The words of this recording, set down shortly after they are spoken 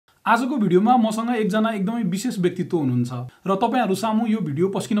आजको भिडियोमा मसँग एकजना एकदमै विशेष व्यक्तित्व हुनुहुन्छ र तपाईहरु सामु यो भिडियो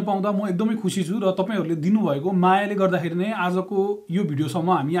पस्किन पाउँदा म एकदमै खुसी छु र तपाईहरुले दिनुभएको मायाले गर्दाखेरि नै आजको यो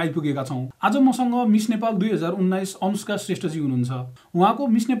भिडियोसम्म हामी आइपुगेका छौं। आज मसँग मिस नेपाल 2019 अनुष्का श्रेष्ठजी हुनुहुन्छ। उहाँको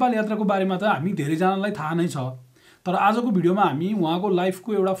मिस नेपाल यात्राको बारेमा त हामी धेरै जनालाई थाहा नै छ, तर आजको भिडियोमा हामी उहाँको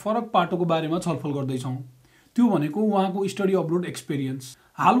लाइफको एउटा फरक पाटोको बारेमा छलफल गर्दै छौं। त्यो भनेको उहाँको स्टडी अब्रोड एक्सपिरियन्स।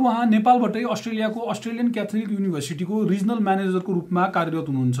 हाल उहाँ नेपालबाटै अस्ट्रेलियाको अस्ट्रेलियन क्याथोलिक युनिभर्सिटीको रिजनल म्यानेजरको रूपमा कार्यरत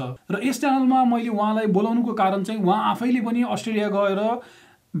हुनुहुन्छ र यस च्यानलमा मैले उहाँलाई बोलाउनुको कारण चाहिँ उहाँ आफैले पनि अस्ट्रेलिया गएर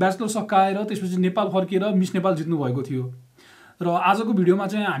ब्याचलर सकाएर त्यसपछि नेपाल फर्केर मिस नेपाल जित्नु भएको थियो। र आजको भिडियोमा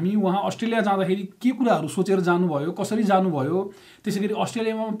चाहिँ हामी उहाँ अस्ट्रेलिया जाँदाखेरि के कुराहरू सोचेर जानुभयो, कसरी जानुभयो, त्यसैगरी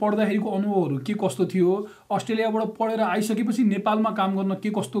अस्ट्रेलियामा पढ्दाखेरिको अनुभवहरू के कस्तो थियो, अस्ट्रेलियाबाट पढेर आइसकेपछि नेपालमा काम गर्न के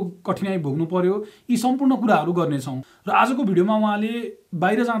कस्तो कठिनाइ भोग्नु पर्यो, यी सम्पूर्ण कुराहरू गर्नेछौँ। र आजको भिडियोमा उहाँले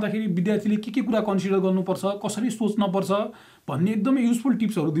बाहिर जाँदाखेरि विद्यार्थीले के कुरा कन्सिडर गर्नुपर्छ, कसरी सोच्नुपर्छ भन्ने एकदमै युजफुल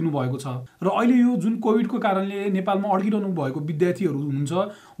टिप्सहरू दिनुभएको छ। र अहिले यो जुन कोभिडको कारणले नेपालमा अड्किरहनु भएको विद्यार्थीहरू हुनुहुन्छ,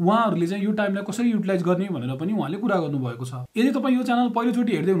 उहाँहरूले चाहिँ यो टाइमलाई कसरी युटिलाइज गर्ने भनेर पनि उहाँले कुरा गर्नुभएको छ। यदि तपाईँ यो च्यानल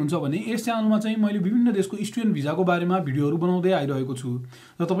पहिलोचोटि हेर्दै हुनुहुन्छ भने यस च्यानलमा चाहिँ मैले विभिन्न देशको स्टुडेन्ट भिजाको बारेमा भिडियोहरू बनाउँदै आइरहेको छु।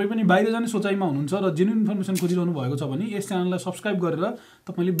 र तपाईँ पनि बाहिर जाने सोचाइमा हुनुहुन्छ र जेन्युइन इन्फर्मेसन खोजिरहनु भएको छ भने यस च्यानललाई सब्स्क्राइब गरेर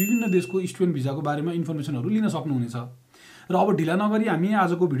तपाईले विभिन्न देशको स्टुडेन्ट भिजाको बारेमा इन्फर्मेसनहरू लिन सक्नुहुनेछ। र अब ढिला नगरी हामी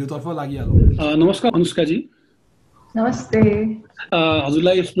आजको भिडियोतर्फ लागिहालौँ। नमस्कार अनुष्काजी। नमस्ते।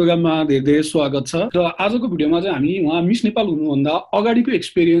 हजुरलाई यस प्रोग्राममा धेरै धेरै स्वागत छ। र आजको भिडियोमा चाहिँ हामी उहाँ मिस नेपाल हुनुभन्दा अगाडिको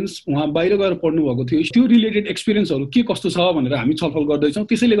एक्सपिरियन्स, उहाँ बाहिर गएर पढ्नु भएको थियो, त्यो रिलेटेड एक्सपिरियन्सहरू के कस्तो छ भनेर हामी छलफल गर्दैछौँ।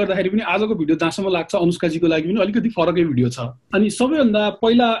 त्यसैले गर्दाखेरि पनि आजको भिडियो जहाँसम्म लाग्छ अनुष्काजीको लागि पनि अलिकति फरकै भिडियो छ। अनि सबैभन्दा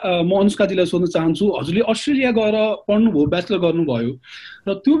पहिला म अनुष्काजीलाई सोध्न चाहन्छु, हजुरले अस्ट्रेलिया गएर पढ्नुभयो, ब्याचलर गर्नुभयो, र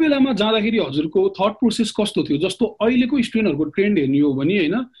त्यो बेलामा जाँदाखेरि हजुरको थट प्रोसेस कस्तो थियो? जस्तो अहिलेको स्टुडेन्टहरूको ट्रेन्ड हेर्ने हो भने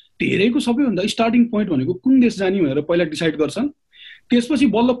होइन, धेरैको सबैभन्दा स्टार्टिङ पोइन्ट भनेको कुन देश जाने भनेर पहिला डिसाइड गर्छन्, त्यसपछि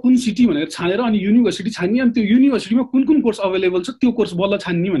बल्ल कुन सिटी भनेर छानेर अनि युनिभर्सिटी छान्ने, अनि त्यो युनिभर्सिटीमा कुन कुन कोर्स अभाइलेबल छ त्यो कोर्स बल्ल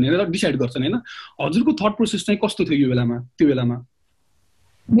छान्ने भनेर डिसाइड गर्छन् होइन। हजुरको थट प्रोसेस चाहिँ कस्तो थियो त्यो बेलामा?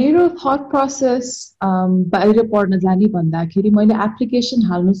 मेरो थट प्रोसेस बाहिर पढ्न जाने भन्दाखेरि मैले एप्लिकेसन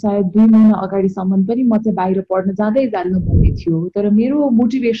हाल्नु सायद 2 महिना अगाडिसम्म पनि म चाहिँ बाहिर पढ्न जाँदै जान्नु भन्ने थियो। तर मेरो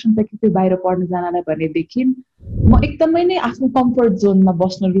मोटिभेसन त के थियो बाहिर पढ्न जानलाई भनेदेखि म एकदमै नै आफ्नो कम्फर्ट जोनमा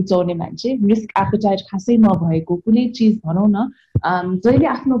बस्न रुचाउने मान्छे, रिस्क एपेटाइट खासै नभएको कुनै चिज भनौँ न, जहिले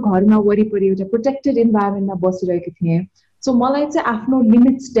आफ्नो घरमा वरिपरि एउटा प्रोटेक्टेड इन्भाइरोमेन्टमा बसिरहेको थिएँ। सो मलाई चाहिँ आफ्नो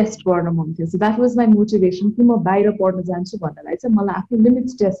लिमिट्स टेस्ट गर्न मन थियो। So that was my motivation कि म बाहिर पढ्न जान्छु भन्नलाई चाहिँ मलाई आफ्नो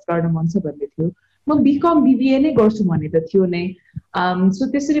लिमिट्स टेस्ट गर्न मन छ भन्ने थियो। म बिकम बिबिए नै गर्छु भन्ने त थियो नै। सो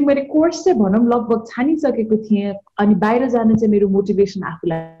त्यसरी मैले कोर्स चाहिँ भनौँ लगभग छानिसकेको थिएँ। अनि बाहिर जान चाहिँ मेरो मोटिभेसन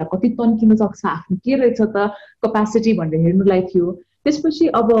आफूलाई कति तन्किन सक्छ, आफ्नो के रहेछ त कपेसिटी भनेर हेर्नुलाई थियो। त्यसपछि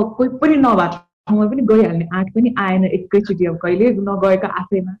अब कोही पनि नभएको ठाउँमा पनि गइहाल्ने आँट पनि आएन एकैचोटि, अब कहिले नगएको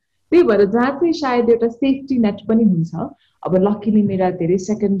आफैमा। त्यही भएर जहाँ चाहिँ सायद एउटा सेफ्टी नेट पनि हुन्छ। अब लकिली मेरा धेरै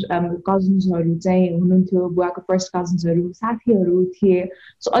सेकेन्ड कजन्सहरू चाहिँ हुनुहुन्थ्यो, बुवाको फर्स्ट कजन्सहरू, साथीहरू थिए।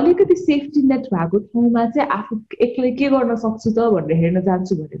 सो अलिकति सेफ्टी नेट भएको ठाउँमा चाहिँ आफू एक्लै के गर्न सक्छु त भनेर हेर्न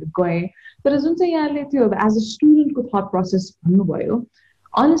जान्छु भनेर गएँ। तर जुन चाहिँ यहाँले त्यो एज अ स्टुडेन्टको थट प्रोसेस भन्नुभयो,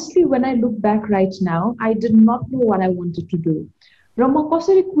 honestly when I look back right now I did not know what I wanted to do. र म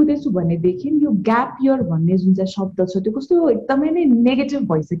कसरी कुदेछु भनेदेखि यो ग्याप इयर भन्ने जुन चाहिँ शब्द छ त्यो कस्तो एकदमै नै नेगेटिभ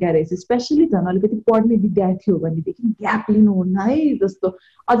भइसक्यो रहेछ। स्पेसली झन् अलिकति पढ्ने विद्यार्थी हो भनेदेखि ग्याप लिनुहुन्न है जस्तो,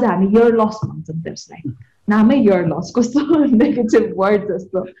 अझ हामी इयर लस भन्छौँ त्यसलाई, नामै इयर लस, कस्तो नेगेटिभ वर्ड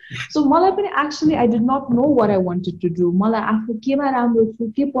जस्तो। सो मलाई पनि actually I did not know what I wanted to do. मलाई आफू केमा राम्रो छु,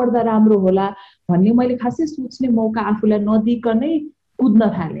 के पढ्दा राम्रो होला भन्ने मैले खासै सोच्ने मौका आफूलाई नदिकनै कुद्न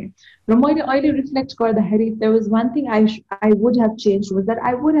थालेँ। र मैले अहिले रिफ्लेक्ट गर्दाखेरि there was one thing I would have change was that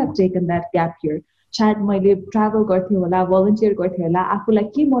I would have taken that gap year. सायद मैले ट्राभल गर्थेँ होला, भलन्टियर गर्थेँ होला, आफूलाई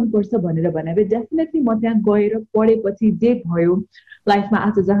के मनपर्छ भनेर भने डेफिनेटली म त्यहाँ गएर पढेपछि जे भयो लाइफमा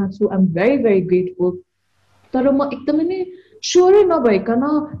आज जहाँ छु आइ एम भेरी भेरी ग्रेटफुल। तर म एकदमै नै स्योरै नभइकन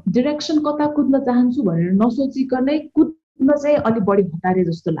डिरेक्सन कता कुद्न चाहन्छु भनेर नसोचिकनै कुद्न चाहिँ अलिक बढी हतारे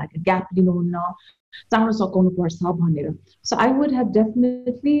जस्तो लाग्यो। ग्याप लिनुहुन्न, चाँडो सकाउनु पर्छ भनेर। So I would have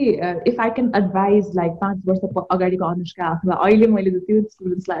definitely if I can advise like 5 वर्ष अगाडिको अनुष्का अथवा अहिले मैले त्यो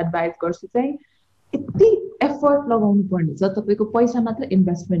स्टुडेन्ट्सलाई एडभाइस गर्छु चाहिँ यति एफर्ट लगाउनु पर्ने छ। तपाईँको पैसा मात्र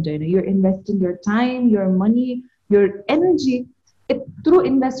इन्भेस्टमेन्ट होइन, your investing your time, your money, your energy. यत्रो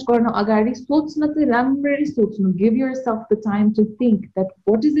इन्भेस्ट गर्न अगाडि सोच्न चाहिँ राम्ररी सोच्नु, give your self the time to think that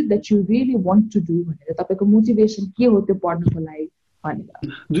what is it that you really want to do भनेर। तपाईँको मोटिभेसन के हो त्यो पढ्नको लागि, भनेर।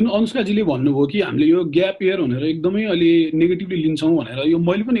 जुन अनुष्काजीले भन्नुभयो कि हामीले यो ग्याप इयर भनेर एकदमै अहिले नेगेटिभली लिन्छौँ भनेर, यो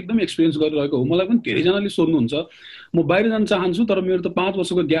मैले पनि एकदमै एक्सपिरियन्स गरिरहेको हो। मलाई पनि धेरैजनाले सोध्नुहुन्छ म बाहिर जान चाहन्छु तर मेरो त 5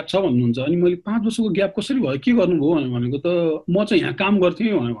 वर्षको ग्याप छ भन्नुहुन्छ। अनि मैले 5 वर्षको ग्याप कसरी भयो, के गर्नुभयो भनेको त म चाहिँ यहाँ काम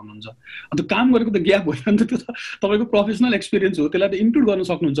गर्थेँ भनेर भन्नुहुन्छ। अन्त काम गरेको त ग्याप होइन नि त, त्यो त तपाईँको प्रोफेसनल एक्सपिरियन्स हो, त्यसलाई त इन्क्लुड गर्न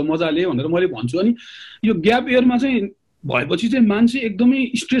सक्नुहुन्छ मजाले भनेर मैले भन्छु। अनि यो ग्याप इयरमा चाहिँ भएपछि चाहिँ मान्छे एकदमै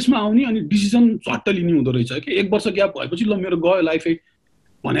स्ट्रेसमा आउने अनि डिसिजन झट्ट लिने हुँदो रहेछ कि 1 वर्ष ग्याप भएपछि ल मेरो गयो लाइफै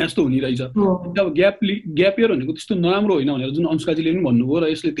भने जस्तो हुने रहेछ। अब ग्याप इयर भनेको त्यस्तो नराम्रो होइन भनेर जुन अनुष्काजीले पनि भन्नुभयो, र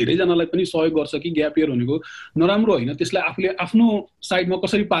यसले धेरैजनालाई पनि सहयोग गर्छ कि ग्याप इयर भनेको नराम्रो होइन, त्यसलाई आफूले आफ्नो साइडमा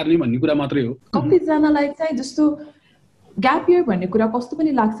कसरी पार्ने भन्ने कुरा मात्रै हो। कतिजनालाई चाहिँ जस्तो ग्याप इयर भन्ने कुरा कस्तो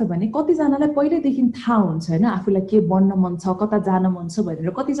पनि लाग्छ भने कतिजनालाई पहिल्यैदेखि थाहा हुन्छ होइन आफूलाई के बन्न मन छ, कता जान मन छ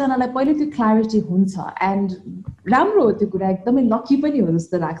भनेर। कतिजनालाई पहिले त्यो क्ल्यारिटी हुन्छ एन्ड राम्रो हो त्यो कुरा, एकदमै लकी पनि हो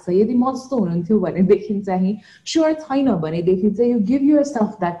जस्तो लाग्छ। यदि म जस्तो हुनुहुन्थ्यो भनेदेखि चाहिँ स्योर छैन भनेदेखि चाहिँ you give your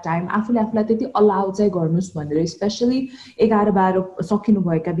self that time, आफूलाई त्यति अलाउ चाहिँ गर्नुहोस् भनेर। स्पेसली 11-12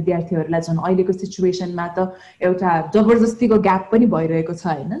 सकिनुभएका विद्यार्थीहरूलाई झन् अहिलेको सिचुएसनमा त एउटा जबरजस्तीको ग्याप पनि भइरहेको छ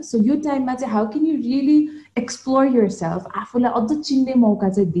होइन। सो यो टाइममा चाहिँ how can you really explore your self, आफूलाई अझ चिन्ने मौका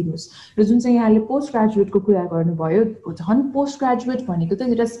चाहिँ दिनुहोस्। र जुन चाहिँ यहाँले पोस्ट ग्रेजुएटको कुरा गर्नुभयो, झन् पोस्ट ग्रेजुएट भनेको त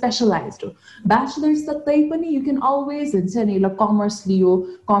एउटा स्पेसलाइज्ड हो। ब्याचलर्स त त्यही पनि यु क्यान अलवेज हुन्छ नि, ल कमर्स लियो,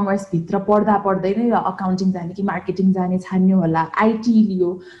 कमर्सभित्र पढ्दा पढ्दै नै अकाउन्टिङ जाने कि मार्केटिङ जाने छान्यो होला, आइटी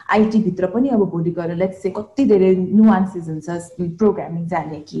लियो, आइटीभित्र पनि अब भोलि गएर लेट्स से कति धेरै नुआन्सेस हुन्छ, प्रोग्रामिङ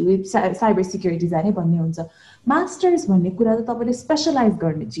जाने कि साइबर सिक्युरिटी जाने भन्ने हुन्छ। मास्टर्स भन्ने कुरा त तपाईँले स्पेसलाइज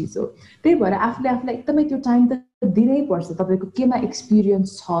गर्ने चिज हो, त्यही भएर आफूलाई एकदमै त्यो टाइम त दिनै पर्छ। तपाईँको केमा एक्सपिरियन्स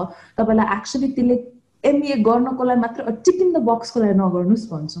छ, तपाईँलाई एक्चुअली त्यसले एमबिए गर्नको लागि मात्र टिक इन द बक्सको लागि नगर्नुहोस्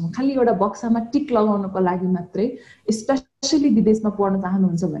भन्छु म, खालि एउटा बक्सामा टिक लगाउनको लागि मात्रै। स्पेसली विदेशमा पढ्न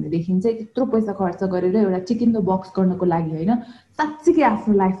चाहनुहुन्छ भनेदेखि चाहिँ त्यत्रो पैसा खर्च गरेर एउटा टिक इन द बक्स गर्नको लागि होइन, साँच्चीकै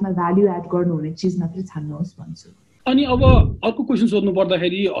आफ्नो लाइफमा भ्याल्यु एड गर्नुहुने चिज मात्रै छान्नुहोस् भन्छु। अनि अब अर्को क्वेसन सोध्नु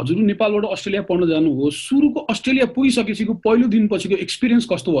पर्दाखेरि, हजुर नेपालबाट अस्ट्रेलिया पढ्न जानुभयो, सुरुको अस्ट्रेलिया पुगिसकेको पहिलो दिनपछिको एक्सपिरियन्स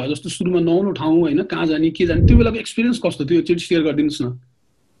कस्तो भयो? जस्तो सुरुमा नआउनु ठाउँ होइन, कहाँ जाने के जाने, त्यो बेलाको एक्सपिरियन्स कस्तो थियो, त्यो सेयर गरिदिनुहोस् न।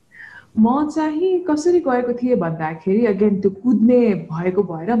 म चाहिँ कसरी गएको थिएँ भन्दाखेरि अगेन त्यो कुद्ने भएको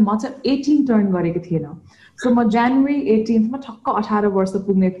भएर म चाहिँ 18 टर्न गरेको थिएन। सो म जनवरी 18मा ठक्क 18 वर्ष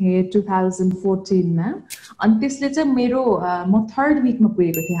पुग्ने थिएँ 2014मा। अनि त्यसले चाहिँ मेरो म 3rd विकमा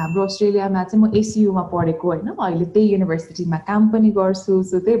पुगेको थिएँ। हाम्रो अस्ट्रेलियामा चाहिँ म एसीयूमा पढेको होइन, अहिले त्यही युनिभर्सिटीमा काम पनि गर्छु।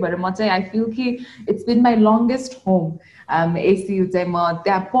 सो त्यही भएर म चाहिँ आई फिल कि it's been my longest home. ACU चाहिँ म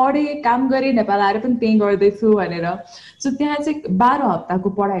त्यहाँ पढेँ, काम गरेँ, नेपाल आएर पनि त्यहीँ गर्दैछु भनेर। सो त्यहाँ चाहिँ 12 हप्ताको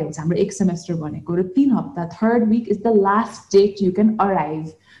पढाइ हुन्छ हाम्रो 1 सेमेस्टर भनेको, र 3 हप्ता 3rd week is the last date you can arrive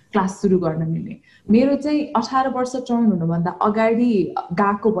class सुरु गर्न मिल्ने। मेरो चाहिँ 18 वर्ष टर्न हुनुभन्दा अगाडि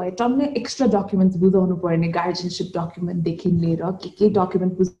गएको भए टन्नै एक्स्ट्रा डकुमेन्ट्स बुझाउनु पर्ने, गार्जियनसिप डकुमेन्टदेखि लिएर के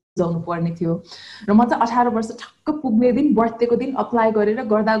डकुमेन्ट बुझाउनु पर्ने थियो। र म चाहिँ 18 वर्ष ठक्क पुग्ने दिन, बर्थडेको दिन अप्लाई गरेर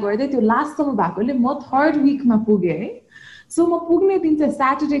गर्दा गर्दै त्यो लास्टसम्म भएकोले म 3rd विकमा पुगेँ है। सो म पुग्ने दिन चाहिँ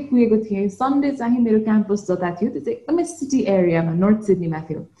स्याटरडे पुगेको थिएँ। सन्डे चाहिँ मेरो क्याम्पस जता थियो त्यो चाहिँ एकदमै सिटी एरियामा नर्थ सिडनीमा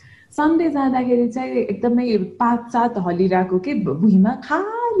थियो। सन्डे जाँदाखेरि चाहिँ एकदमै 5-7 हलिरहेको के भुइँमा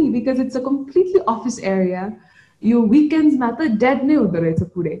खाली, because it's a completely office area. यो विकेन्ड्समा त डेड नै हुँदो रहेछ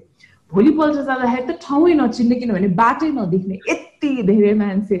पुरै। भोलिपल्ट जाँदाखेरि त ठाउँै नचिन्ने, किनभने बाटै नदेख्ने यति धेरै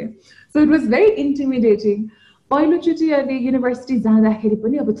मान्छे। So it was very intimidating. पहिलोचोटि अहिले युनिभर्सिटी जाँदाखेरि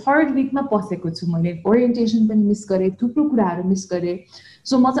पनि अब 3rd विकमा पसेको छु मैले, ओरिएन्टेसन पनि मिस गरेँ, थुप्रो कुराहरू मिस गरेँ।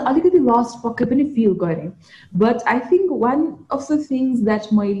 सो म चाहिँ अलिकति लस्ट पक्कै पनि फिल गरेँ। But I think one of the things that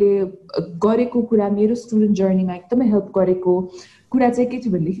मैले गरेको कुरा, मेरो स्टुडेन्ट जर्नीमा एकदमै हेल्प गरेको कुरा चाहिँ के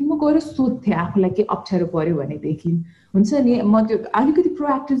थियो भनेदेखि म गएर सोध्थेँ आफूलाई के अप्ठ्यारो पऱ्यो भनेदेखि हुन्छ नि, म त्यो अलिकति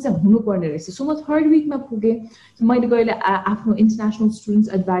प्रोएक्टिभ चाहिँ हुनुपर्ने रहेछ। सो म 3rd विकमा पुगेँ। मैले गएर आफ्नो इन्टरनेसनल स्टुडेन्ट्स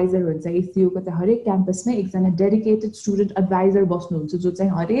एडभाइजर हुन्छ, एसीयूको चाहिँ हरेक क्याम्पसमै एकजना डेडिकेटेड स्टुडेन्ट एडभाइजर बस्नुहुन्छ, जो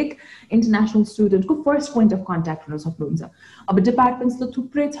चाहिँ हरेक international स्टुडेन्टको first point of contact हुन सक्नुहुन्छ। अब डिपार्टमेन्ट्स त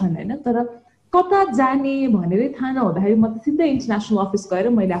थुप्रै छन् होइन, तर कता जाने भनेरै थाहा नहुँदाखेरि म त सिधै इन्टरनेसनल अफिस गएर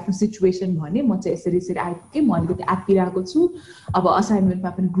मैले आफ्नो सिचुएसन भनेँ, म चाहिँ यसरी यसरी आइपुगेँ, म अलिकति आत्तिरहेको छु, अब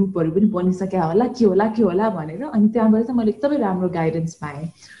असाइनमेन्टमा पनि ग्रुपहरू पनि बनिसक्यो होला, के होला भनेर। अनि त्यहाँबाट चाहिँ मैले एकदमै राम्रो गाइडेन्स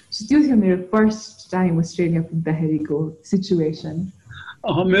पाएँ। सो त्यो थियो मेरो फर्स्ट टाइम अस्ट्रेलिया पुग्दाखेरिको सिचुएसन।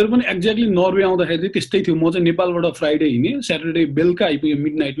 मेरो पनि एक्ज्याक्टली नर्वे आउँदाखेरि त्यस्तै थियो। म चाहिँ नेपालबाट फ्राइडे हिँडेँ, स्याटरडे बेलुका आइपुगेँ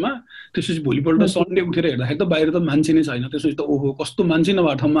मिडनाइटमा। त्यसपछि भोलिपल्ट सन्डे उठेर हेर्दाखेरि त बाहिर त मान्छे नै छैन। त्यसपछि त ओहो कस्तो मान्छे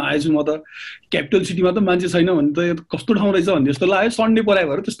नभएको ठाउँमा आएछु म त, क्यापिटल सिटीमा त मान्छे छैन भने त यो कस्तो ठाउँ रहेछ भन्ने जस्तो लाग्यो। सन्डे परायो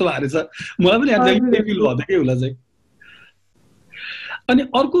भएर त्यस्तो भएको रहेछ। मलाई पनि एक्ज्याक्टली फिल भएको थियो कि उसलाई चाहिँ। अनि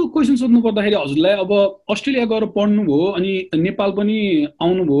अर्को क्वेसन सोध्नु पर्दाखेरि हजुरलाई, अब अस्ट्रेलिया गएर पढ्नुभयो अनि नेपाल पनि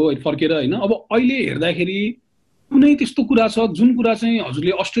आउनुभयो फर्केर होइन, अब अहिले हेर्दाखेरि कुनै त्यस्तो कुरा छ जुन कुरा चाहिँ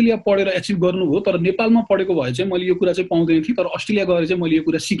हजुरले अस्ट्रेलिया पढेर एचिभ गर्नुभयो तर नेपालमा पढेको भए चाहिँ मैले यो कुरा चाहिँ पाउँदैन थिएँ तर अस्ट्रेलिया गएर चाहिँ मैले यो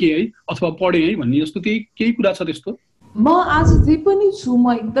कुरा सिकेँ है अथवा पढेँ है भन्ने जस्तो केही कुरा छ त्यस्तो? म आज जे पनि छु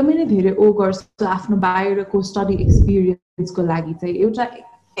म एकदमै नै धेरै गर्छु आफ्नो बाहिरको स्टडी एक्सपिरियन्सको लागि चाहिँ एउटा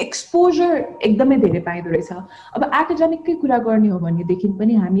एक्सपोजर एकदमै धेरै पाइदो रहेछ। अब एकाडेमिककै कुरा गर्ने हो भनेदेखि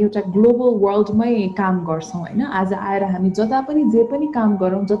पनि हामी एउटा ग्लोबल वर्ल्डमै काम गर्छौँ होइन। आज आएर हामी जता पनि जे पनि काम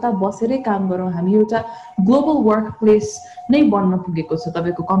गरौँ जता बसेरै काम गरौँ हामी एउटा ग्लोबल वर्क प्लेस नै बन्न पुगेको छ।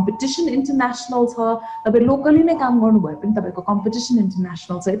 तपाईँको कम्पिटिसन इन्टरनेसनल छ, तपाईँ लोकली नै काम गर्नु भए पनि तपाईँको कम्पिटिसन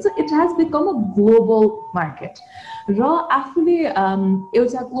इन्टरनेसनल छ। It has become a global market र आफूले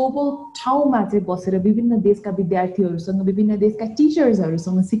एउटा ग्लोबल ठाउँमा चाहिँ बसेर विभिन्न देशका विद्यार्थीहरूसँग विभिन्न देशका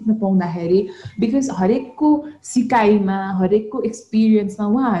टिचर्सहरूसँग सिक्न पाउँदाखेरि बिकज हरेकको सिकाइमा हरेकको एक्सपिरियन्समा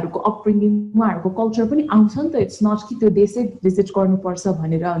उहाँहरूको अपब्रिङ्गिङ उहाँहरूको कल्चर पनि आउँछ नि त। इट्स नट कि त्यो देशै भिजिट गर्नुपर्छ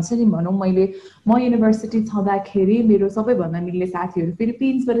भनेर हुन्छ नि। भनौँ म युनिभर्सिटी छँदाखेरि मेरो सबैभन्दा मिल्ने साथीहरू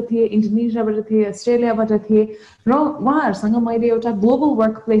फिलिपिन्सबाट थिए, इन्डोनेसियाबाट थिए, अस्ट्रेलियाबाट थिए र उहाँहरूसँग मैले एउटा ग्लोबल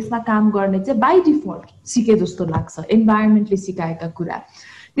वर्क प्लेसमा काम गर्ने चाहिँ बाई डिफल्ट सिके जस्तो लाग्छ, इन्भाइरोमेन्टले सिकाएका कुरा।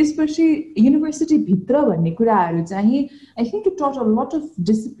 त्यसपछि युनिभर्सिटी भित्र भन्ने कुराहरू चाहिँ आई थिङ्क इट टट अ लट अफ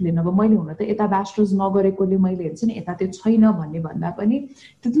डिसिप्लिन। अब मैले हुन त यता ब्याचलर्स नगरेकोले मैले हुन्छ नि यता त्यो छैन भन्ने भन्दा पनि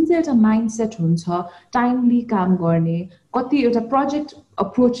त्यो जुन चाहिँ एउटा माइन्डसेट हुन्छ टाइमली काम गर्ने, कति एउटा प्रोजेक्ट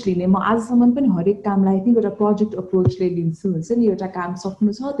अप्रोच लिने। म आजसम्म पनि हरेक कामलाई आई थिङ्क एउटा प्रोजेक्ट अप्रोचले लिन्छु हुन्छ नि। एउटा काम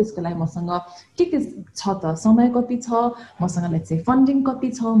सक्नु छ त्यसको लागि मसँग के छ त, समय कति छ, मसँग लेट्स से फन्डिङ कति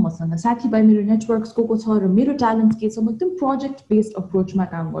छ, मसँग साथीभाइ मेरो नेटवर्क्स को छ र मेरो ट्यालेन्ट के छ, म एकदम प्रोजेक्ट बेस्ड अप्रोचमा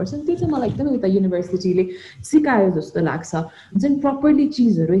काम गर्छु। त्यो चाहिँ मलाई एकदमै उता युनिभर्सिटीले सिकायो जस्तो लाग्छ। हुन्छ नि प्रपरली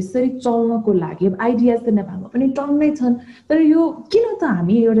चिजहरू यसरी चल्नको लागि अब आइडियाज त नेपालमा पनि टन्नै छन् तर यो किन त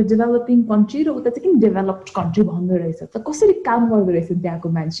हामी एउटा डेभलपिङ कन्ट्री र उता चाहिँ किन डेभलप्ड कन्ट्री भन्दो रहेछ त, कसरी काम गर्दो रहेछ त्यहाँको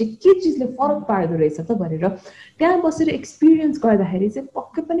मान्छे, के चिजले फरक पार्दो रहेछ त भनेर त्यहाँ बसेर एक्सपिरियन्स गर्दाखेरि चाहिँ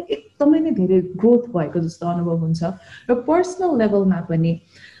पक्कै पनि एकदमै नै धेरै ग्रोथ भएको जस्तो अनुभव हुन्छ। र पर्सनल लेभलमा पनि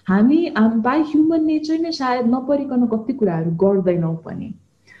हामी बाई ह्युमन नेचर नै सायद नपरिकन कति कुराहरू गर्दैनौँ पनि,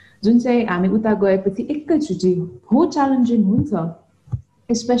 जुन चाहिँ हामी उता गएपछि एकैचोटि हो च्यालेन्जिङ हुन्छ।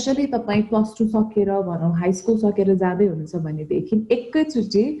 स्पेसली तपाईँ +2 सकेर भनौँ हाई स्कुल सकेर जाँदै हुनुहुन्छ भनेदेखि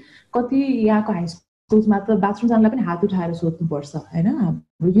एकैचोटि कति यहाँको हाई स्कुलमा त बाथरुम जानलाई पनि हात उठाएर सोध्नुपर्छ होइन।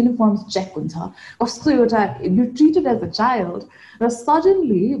 हाम्रो युनिफर्म्स चेक हुन्छ, कस्तो एउटा you treated as a child र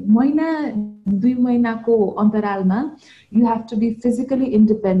सडनली महिना 2 महिनाको अन्तरालमा you have to be physically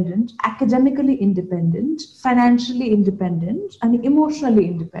independent, academically independent, financially independent, and emotionally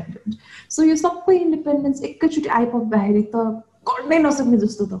independent. So यो सबै independence एकैचोटि आइपुग्दाखेरि त गर्नै नसक्ने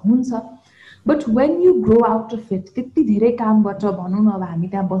जस्तो त हुन्छ। But when you grow out of it त्यति धेरै कामबाट भनौँ न अब हामी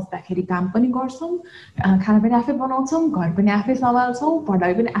त्यहाँ बस्दाखेरि काम पनि गर्छौँ, खाना पनि आफै बनाउँछौँ, घर पनि आफै सम्हाल्छौँ,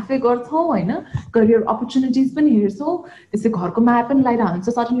 पढाइ पनि आफै गर्छौँ होइन, करियर अपर्च्युनिटिज पनि हेर्छौँ, त्यसै घरको माया पनि लगाइरहन्छ।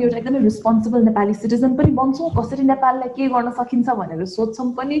 सडनली एउटा एकदमै रिस्पोन्सिबल नेपाली सिटिजन पनि बन्छौँ, कसरी नेपाललाई के गर्न सकिन्छ भनेर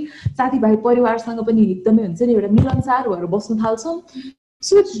सोध्छौँ पनि, साथीभाइ परिवारसँग पनि एकदमै हुन्छ नि एउटा मिलनसार भएर बस्न थाल्छौँ।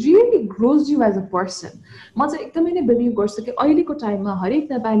 So it really grows you as a person. म चाहिँ एकदमै नै बिलिभ गर्छु कि अहिलेको टाइममा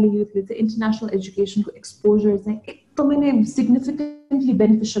हरेक नेपाली युथले चाहिँ इन्टरनेसनल एजुकेसनको एक्सपोजर चाहिँ एकदमै नै सिग्निफिकेन्टली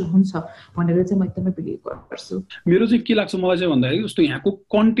बेनिफिसियल हुन्छ भनेर चाहिँ म एकदमै बिलिभ गर्छु। मेरो चाहिँ के लाग्छ मलाई चाहिँ भन्दाखेरि जस्तो यहाँको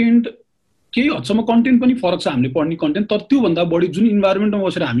कन्टेन्ट केही हदसम्म कन्टेन्ट पनि फरक छ हामीले पढ्ने कन्टेन्ट, तर त्योभन्दा बढी जुन इन्भाइरोमेन्टमा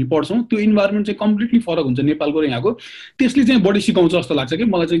बसेर हामी पढ्छौँ त्यो इन्भाइरोमेन्ट चाहिँ कम्प्लिटली फरक हुन्छ नेपालको र यहाँको। त्यसले चाहिँ बढी सिकाउँछ जस्तो लाग्छ कि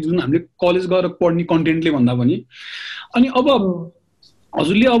मलाई चाहिँ जुन हामीले कलेज गएर पढ्ने कन्टेन्टले भन्दा पनि। अनि अब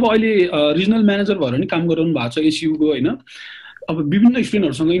हजुरले अब अहिले रिजनल म्यानेजर भएर नि काम गरिरहनु भएको छ एसयुको होइन। अब विभिन्न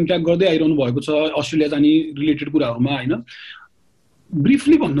स्टुडेन्टहरूसँग इन्ट्याक्ट गर्दै आइरहनु भएको छ अस्ट्रेलिया जाने रिलेटेड कुराहरूमा होइन।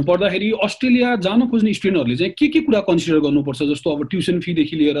 ब्रिफली भन्नु पर्दाखेरि अस्ट्रेलिया जान खोज्ने स्टुडेन्टहरूले चाहिँ के कुरा कन्सिडर गर्नुपर्छ जस्तो अब ट्युसन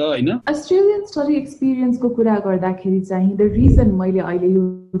फीदेखि लिएर होइन। अस्ट्रेलियन स्टडी एक्सपिरियन्सको कुरा गर्दाखेरि चाहिँ द रिजन मैले अहिले यो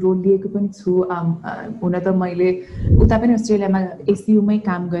रोल लिएको पनि छु, हुन त मैले उता पनि अस्ट्रेलियामा एसयुमै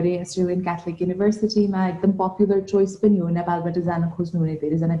काम गरेँ, अस्ट्रेलियन क्याथलिक युनिभर्सिटीमा एकदम पपुलर चोइस पनि हो नेपालबाट जान खोज्नुहुने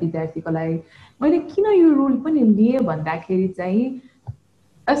धेरैजना विद्यार्थीको लागि। मैले किन यो रोल पनि लिएँ भन्दाखेरि चाहिँ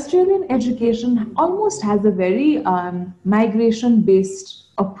Australian education almost has a very migration-based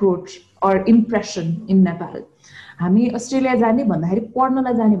approach or impression in Nepal. हामी अस्ट्रेलिया जाने भन्दाखेरि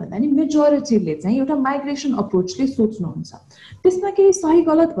पढ्नलाई जाने भन्दा नि मेजोरिटीले चाहिँ एउटा माइग्रेसन अप्रोचले सोच्नुहुन्छ। त्यसमा केही सही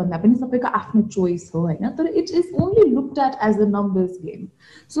गलत भन्दा पनि सबैको आफ्नो चोइस हो होइन, तर it is only looked at as a numbers game.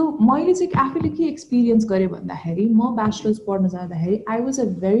 So मैले चाहिँ आफूले के एक्सपिरियन्स गरेँ भन्दाखेरि म ब्याचलर्स पढ्न जाँदाखेरि I was a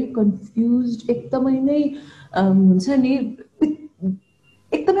very confuse, एकदमै नै हुन्छ नि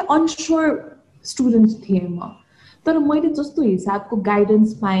एकदमै अनस्योर स्टुडेन्ट थिएँ म। तर मैले जस्तो हिसाबको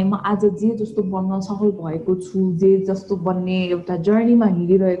गाइडेन्स पाएँ, म आज जे जस्तो बन्न सफल भएको छु, जे जस्तो बन्ने एउटा जर्नीमा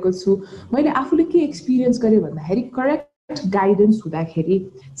हिँडिरहेको छु, मैले आफूले के एक्सपिरियन्स गरेँ भन्दाखेरि करेक्ट गाइडेन्स हुँदाखेरि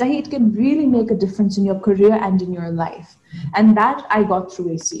चाहिँ it can really make a difference in your career and in your life and that I got through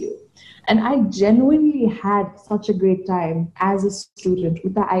ACU. And I genuinely had such a great time as a student.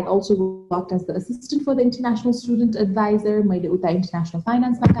 Uta, I also worked as the assistant for the international student advisor. मैले उता international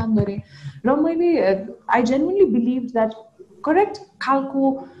finance मा काम गरेँ र मैले I genuinely believed that correct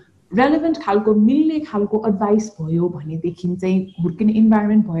खालको relevant खालको मिल्ने खालको advice भयो भनेदेखि चाहिँ हुर्किने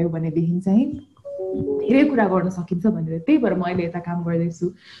environment भयो भनेदेखि चाहिँ धेरै कुरा गर्न सकिन्छ भनेर त्यही भएर म अहिले यता काम गर्दैछु.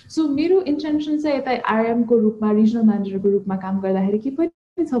 सो मेरो इन्टेन्सन चाहिँ यता RM को रूपमा रिजनल म्यानेजरको रूपमा काम गर्दाखेरि के पनि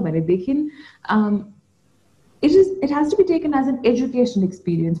छ भनेदेखि it has to be taken as an education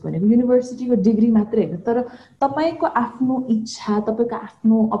experience भनेको युनिभर्सिटीको डिग्री मात्रै हैन तर तपाईको आफ्नो इच्छा तपाईको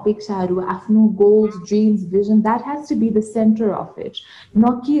आफ्नो अपेक्षाहरू आफ्नो goals dreams vision that has to be the center of it.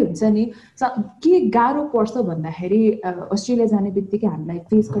 न के हुन्छ नि के गाह्रो पर्छ भन्दाखेरि अस्ट्रेलिया जाने बित्तिकै हामीलाई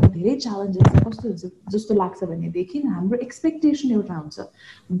फेस गर्ने धेरै च्यालेन्जेस कस्तो हुन्छ जस्तो लाग्छ भनेदेखि हाम्रो एक्सपेक्टेसन एउटा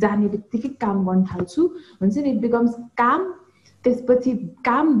हुन्छ जाने बित्तिकै काम गर्न थाल्छु हुन्छ नि इट बिकम्स काम त्यसपछि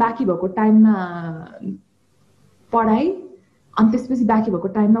काम बाँकी भएको टाइममा पढाइ अनि त्यसपछि बाँकी भएको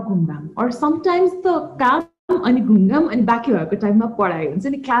टाइममा घुमघाम और समटाइम्स त काम अनि घुमघाम अनि बाँकी भएको टाइममा पढाइ हुन्छ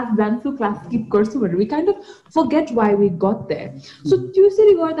नि क्लास जान्छु क्लास स्किप गर्छु भनेर we kind of forget why we got there. So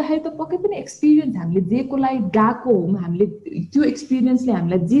त्यसरी गर्दाखेरि त पक्कै पनि एक्सपिरियन्स हामीले जेको लागि गएको हौँ हामीले त्यो एक्सपिरियन्सले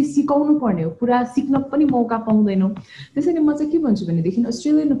हामीलाई जे सिकाउनु पर्ने हो पुरा सिक्न पनि मौका पाउँदैनौँ. त्यसैले म चाहिँ के भन्छु भनेदेखि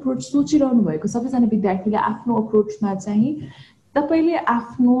अस्ट्रेलियन अप्रोच सोचिरहनु भएको सबैजना विद्यार्थीले आफ्नो अप्रोचमा चाहिँ तपाईले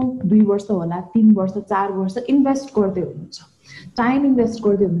आफ्नो 2 वर्ष होला 3 वर्ष 4 वर्ष इन्भेस्ट गर्दै हुनुहुन्छ टाइम इन्भेस्ट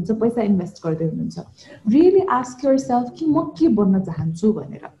गर्दै हुनुहुन्छ पैसा इन्भेस्ट गर्दै हुनुहुन्छ रियली आस्क योरसेल्फ कि म के बन्न चाहन्छु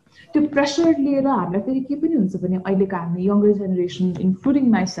भनेर त्यो प्रेसर लिएर हामीलाई फेरि के पनि हुन्छ भने अहिलेको हामी यङ्गर जेनेरेसन इन्क्लुडिङ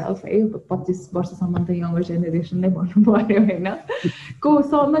माइसेल्फ है 25 वर्षसम्म त यङ्गर जेनेरेसन नै भन्नु पर्यो हैन को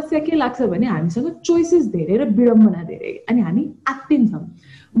समस्या के लाग्छ भने हामीसँग चोइसेस धेरै र विडम्बना धेरै अनि हामी आत्तिन्छौँ.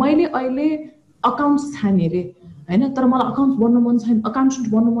 मैले अहिले अकाउन्ट्स छाने रे हैन तर मलाई अकाउन्ट्स बन्न मन छैन अकाउन्टेन्ट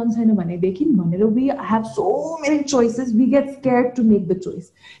बन्न मन छैन भनेदेखि भनेर we have so many choices we get scared to make the choice.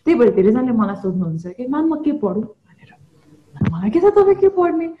 त्यही भएर धेरैजनाले मलाई सोध्नुहुन्छ कि मान म के पढौँ भनेर मलाई के छ तपाईँ के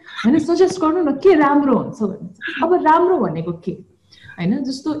पढ्ने हैन सजेस्ट गर्नु न के राम्रो हुन्छ भन्नुहुन्छ. अब राम्रो भनेको के हैन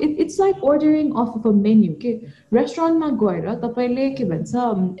जस्तो it's like ordering of a menu के रेस्टुरेन्टमा गएर तपाईले के भन्छ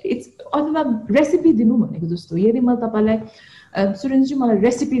इट्स अथवा रेसिपी दिनु भनेको जस्तो यदि म तपाईलाई सुरेन्द्रजी मलाई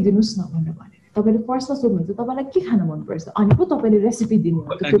रेसिपी दिनुस् न भनेर भने तपाईले फर्स्टमा सोध्नुहुन्छ तपाईलाई के खान मन पर्छ अनि पो तपाईले रेसिपी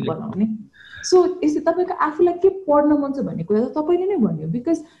दिनुहुन्छ त्यो बनाउने. सो यसले तपाईको आफूलाई के पढ्न मन छ भन्ने कुरा त तपाईले नै भन्यो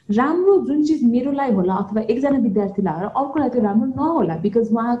बिकज राम्रो जुन चीज मेरो लागि होला अथवा एकजना विद्यार्थीलाई होला अर्कोलाई त्यो राम्रो नहोला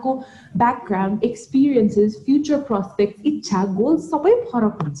बिकज उहाँको ब्याकग्राउन्ड एक्सपिरियन्सेस फ्युचर प्रोस्पेक्ट इच्छा गोल सबै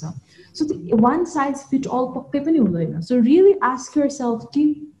फरक हुन्छ. So one size fit all पक्कै पनि हुँदैन. सो रियली आस्क योरसेल्फ कि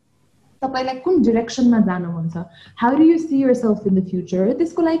तपाईलाई कुन डिरेक्सनमा जानु मन छ how do you see yourself in the future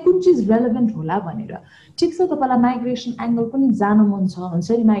त्यसको लागि कुन चीज रेलेभेन्ट होला भनेर. ठिक छ तपाईलाई माइग्रेसन एंगल पनि जान मन छ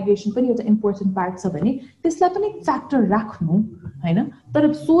हुन्छ नि माइग्रेसन पनि एउटा इम्पोर्टेन्ट पार्ट छ भने त्यसलाई पनि एक फ्याक्टर राख्नु हैन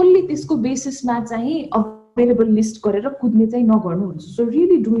तर सोल्ली त्यसको बेसिसमा चाहिँ अवेलेबल लिस्ट गरेर कुद्ने चाहिँ नगर्नु हुन्छ. So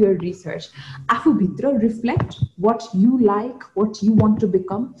really do your research आफूभित्र reflect what you like what you want to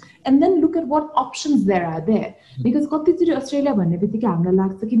become and then look at what options there are there because कतिचोटि अस्ट्रेलिया भन्ने बित्तिकै हामीलाई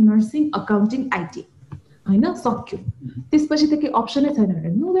लाग्छ कि नर्सिङ अकाउन्टिङ आइटी हैन सक्यो त्यसपछि त केही अप्सनै छैन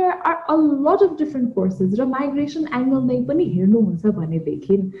भनेर. No there are a lot of different courses र माइग्रेसन एंगल नै पनि हेर्नुहुन्छ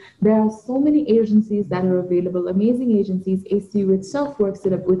भनेदेखि there are so many agencies that are available amazing agencies. ACU itself works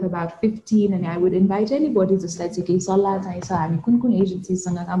with about 15 and I would invite anybody जसलाई चाहिँ केही सल्लाह चाहिन्छ हामी कुन कुन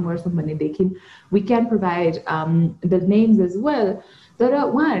एजेन्सीसँग काम गर्छौँ भनेदेखि we can provide the names as well. तर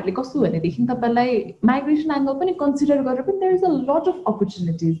उहाँहरूले कस्तो भनेदेखि तपाईलाई माइग्रेसन एंगल पनि कन्सिडर गरेर पनि there is a lot of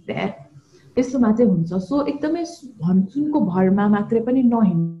opportunities there त्यस्तोमा चाहिँ हुन्छ. सो एकदमै भनसुनको भरमा मात्रै पनि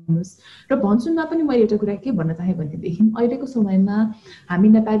नहिँड्नुहोस् र भनसुनमा पनि मैले एउटा कुरा के भन्न चाहे भनेदेखि अहिलेको समयमा हामी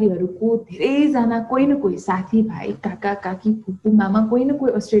नेपालीहरूको धेरैजना कोही न कोही साथी भाइ काका काकी फुपू मामा कोही न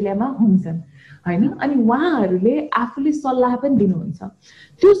कोही अस्ट्रेलियामा हुन्छन् हैन अनि उहाँहरूले आफूले सल्लाह पनि दिनुहुन्छ.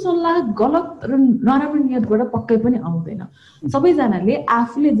 त्यो सल्लाह गलत र नराम्रो नियतबाट पक्कै पनि आउँदैन. सबैजनाले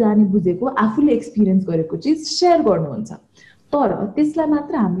आफूले जाने बुझेको आफूले एक्सपिरियन्स गरेको चिज शेयर गर्नुहुन्छ तर त्यसलाई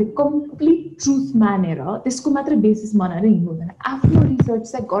मात्र हामीले कम्प्लिट ट्रुथ मानेर त्यसको मात्र बेसिस बनाएर हिँड्नु हुँदैन. आफ्नो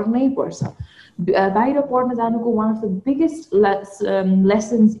रिसर्च चाहिँ गर्नै पर्छ. बाहिर पढ्न जानुको one of the biggest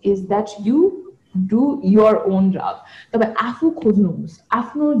lessons is that you do your own जब. तपाईँ आफू खोज्नुहोस्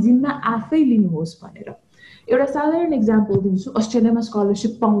आफ्नो जिम्मा आफै लिनुहोस् भनेर. एउटा साधारण इक्जाम्पल दिन्छु अस्ट्रेलियामा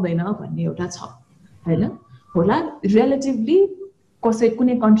स्कलरसिप पाउँदैन भन्ने एउटा छ हैन होला रिलेटिभली कसै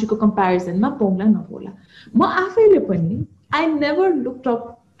कुनै कन्ट्रीको कम्पेरिजनमा पाउला नपाउला म आफैले पनि I never looked up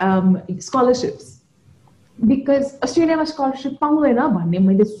scholarships because अस्ट्रेलियामा स्कलरसिप पाउँदैन भन्ने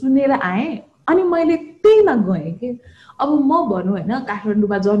मैले सुनेर आएँ अनि मैले त्यहीमा गएँ कि अब म भनौँ होइन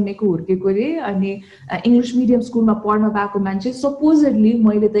काठमाडौँमा जन्मेको हुर्केको रे अनि इङ्ग्लिस मिडियम स्कुलमा पढ्न पाएको मान्छे सपोजेडली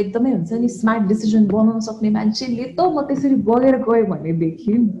मैले त एकदमै हुन्छ नि स्मार्ट डिसिजन बनाउन सक्ने मान्छेले त म त्यसरी बगेर गएँ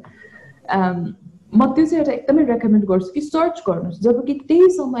भनेदेखि म त्यो चाहिँ एउटा एकदमै रेकमेन्ड गर्छु कि सर्च गर्नुहोस् जबकि त्यही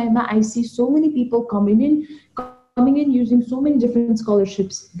समयमा I C so many people coming in using so many different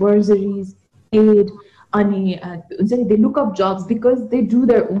scholarships बर्जरिज add अनि हुन्छ नि they look up jobs because they do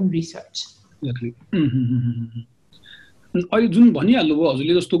their own research अहिले जुन भनिहाल्नु भयो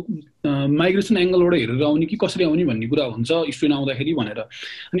हजुरले जस्तो माइग्रेसन एङ्गलबाट हेरेर आउने कि कसरी आउने भन्ने कुरा हुन्छ स्टुडेन्ट आउँदाखेरि भनेर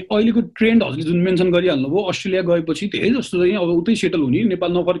अनि अहिलेको ट्रेन्ड हजुरले जुन मेन्सन गरिहाल्नु भयो अस्ट्रेलिया गएपछि धेरै जस्तो चाहिँ अब उतै सेटल हुने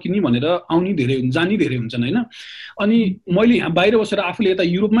नेपाल नफर्किने भनेर आउने धेरै जाने धेरै हुन्छन् होइन अनि मैले यहाँ बाहिर बसेर आफूले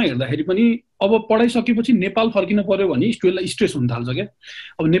यता युरोपमा हेर्दाखेरि पनि अब पढाइसकेपछि नेपाल फर्किन पर्यो भने स्टुडेन्टलाई स्ट्रेस हुन थाल्छ क्या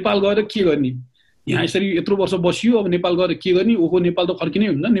अब नेपाल गएर के गर्ने यहाँ यसरी यत्रो वर्ष बसियो अब नेपाल गएर के गर्ने ओहो नेपाल त फर्किनै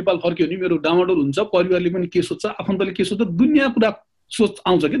हुन्छ नेपाल फर्क्यो भने मेरो डामाडोल हुन्छ परिवारले पनि के सोच्छ आफन्तले के सोच्छ दुनियाँ कुरा सोच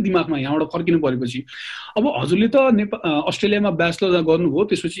आउँछ क्या दिमागमा यहाँबाट फर्किनु परेपछि अब हजुरले त अस्ट्रेलियामा ब्याचलर गर्नुभयो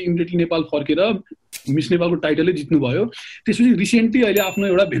त्यसपछि इमिडिएटली नेपाल फर्केर मिस नेपालको टाइटलै जित्नुभयो त्यसपछि रिसेन्टली अहिले आफ्नो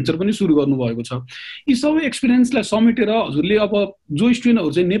एउटा भेन्चर पनि सुरु गर्नुभएको छ यी सबै एक्सपिरियन्सलाई समेटेर हजुरले अब जो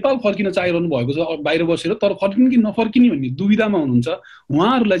स्टुडेन्टहरू चाहिँ नेपाल फर्किन चाहिरहनु भएको छ बाहिर बसेर तर फर्किने कि नफर्किने भन्ने दुविधामा हुनुहुन्छ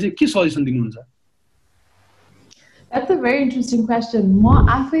उहाँहरूलाई चाहिँ के सजेसन दिनुहुन्छ That's a very interesting question. म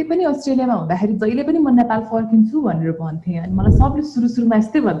आफै पनि अस्ट्रेलियामा हुँदाखेरि जहिले पनि म नेपाल फर्किन्छु भनेर भन्थेँ अनि मलाई सबले सुरुमा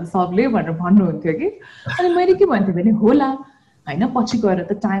यस्तै भन्दा सबले भनेर भन्नुहुन्थ्यो कि अनि मैले के भन्थेँ भने होला होइन पछि गएर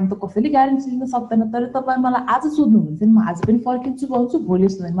त टाइम त कसैले ग्यारेन्टी दिन सक्दैन तर तपाईँ मलाई आज सोध्नुहुन्छ नि म आज पनि फर्किन्छु भन्छु भोलि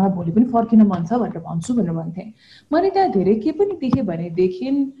सोध्दैन मलाई भोलि पनि फर्किन मन छ भनेर भन्छु भनेर भन्थेँ मैले त्यहाँ धेरै के पनि देखेँ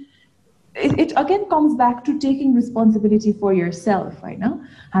भनेदेखि it again comes back to taking responsibility for yourself होइन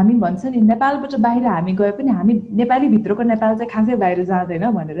हामी भन्छ नि नेपालबाट बाहिर हामी गए पनि हामी नेपाली भित्रको नेपाल चाहिँ खासै बाहिर जाँदैन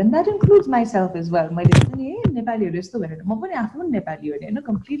भनेर and that includes myself as well मैले भन्छ नि नेपालीहरू यस्तो भनेर म पनि आफू पनि नेपाली हो नि होइन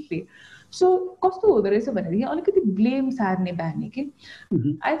कम्प्लिटली सो कस्तो हुँदो रहेछ भनेदेखि अलिकति ब्लेम सार्ने बानी कि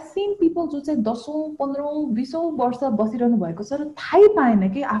आई सिन पिपल जो चाहिँ 10औं 15औं 20औं वर्ष बसिरहनु भएको छ र थाहै पाएन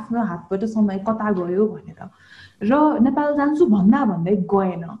कि आफ्नो हातबाट समय कता गयो भनेर र नेपाल जान्छु भन्दै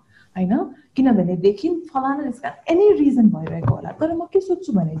गएन होइन किनभनेदेखि फलाना यसका एनी रिजन भइरहेको होला तर म के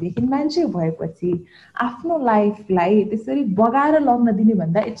सोच्छु भनेदेखि मान्छे भएपछि आफ्नो लाइफलाई त्यसरी बगाएर लग्न दिने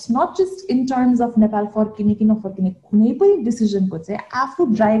भन्दा it's not just in terms of Nepal फर्किने कि नफर्किने कुनै पनि डिसिजनको चाहिँ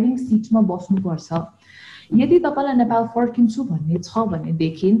आफू ड्राइभिङ सिटमा बस्नुपर्छ यदि तपाईँलाई नेपाल फर्किन्छु भन्ने छ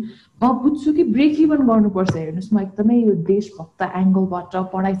भनेदेखि म बुझ्छु कि ब्रेक इभन गर्नुपर्छ हेर्नुहोस् म एकदमै यो देशभक्त एङ्गलबाट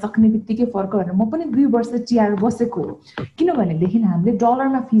पढाइ सक्ने बित्तिकै फर्क भनेर म पनि 2 वर्ष चियाएर बसेको हो किनभनेदेखि हामीले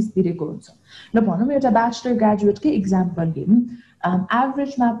डलरमा फिस तिरेको हुन्छ ल भनौँ एउटा ब्याचलर ग्रेजुएटकै इक्जाम्पल लिउँ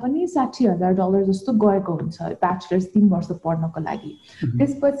एभरेजमा पनि $60,000 जस्तो गएको हुन्छ ब्याचलर्स 3 वर्ष पढ्नको लागि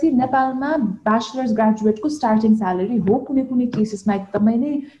त्यसपछि नेपालमा ब्याचलर्स ग्रेजुएटको स्टार्टिङ स्यालेरी हो कुनै कुनै केसेसमा एकदमै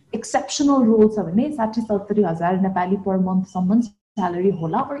नै एक्सेप्सनल रोल छ भने 60-70 हजार नेपाली पर मन्थसम्म salary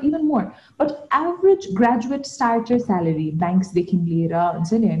होला or even more but average graduate starter salary banks देखि लिएर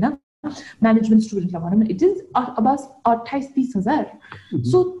हुन्छ नि हैन म्यानेजमेन्ट स्टुडेन्टलाई भनौँ इट इज about 28-30 हजार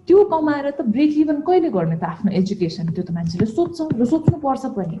सो त्यो कमाएर त ब्रेक इभन कहिले गर्ने त आफ्नो एजुकेसन त्यो त मान्छेले सोच्छ र सोच्नु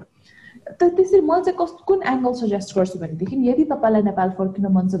पर्छ पनि त त्यसरी म चाहिँ कुन एङ्गल सजेस्ट गर्छु भनेदेखि यदि तपाईँलाई नेपाल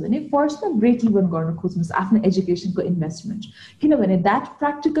फर्किन मन छ भने फर्स्टमा ब्रेक इभन गर्न खोज्नुहोस् आफ्नो एजुकेसनको इन्भेस्टमेन्ट किनभने that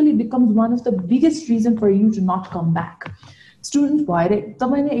practically becomes one of the biggest reason for you to not come back student भएर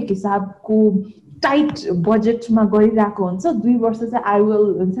एकदमै नै एक हिसाबको टाइट बजेटमा गरिरहेको हुन्छ 2 वर्ष चाहिँ आई विल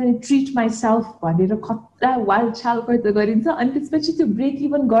हुन्छ नि ट्रिट माइसेल्फ भनेर खतरा वाइल्ड छाल त गरिन्छ अनि त्यसपछि त्यो ब्रेक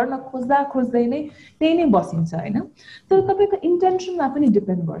इभन गर्न खोज्दै नै त्यही नै बसिन्छ होइन तर तपाईँको इन्टेन्सनमा पनि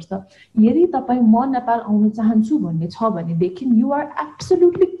डिपेन्ड गर्छ यदि तपाईँ म नेपाल आउन चाहन्छु भन्ने छ भनेदेखि you are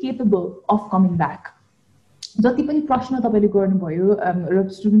absolutely capable of coming back जति पनि प्रश्न तपाईँले गर्नुभयो र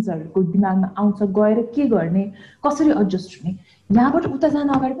स्टुडेन्ट्सहरूको दिमागमा आउँछ गएर के गर्ने कसरी एडजस्ट हुने यहाँबाट उता जान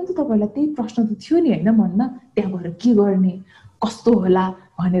अगाडि पनि त तपाईँहरूलाई त्यही प्रश्न त थियो नि होइन मनमा त्यहाँ गएर के गर्ने कस्तो होला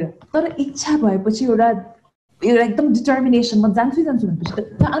भनेर तर इच्छा भएपछि एउटा एकदम डिटर्मिनेसन म जान्छु भनेपछि त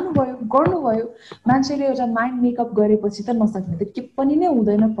जानुभयो गर्नुभयो मान्छेले एउटा माइन्ड मेकअप गरेपछि त नसक्ने त के पनि नै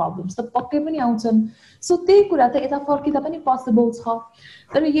हुँदैन प्रब्लम्स त पक्कै पनि आउँछन् सो त्यही कुरा त यता फर्किँदा पनि पोसिबल छ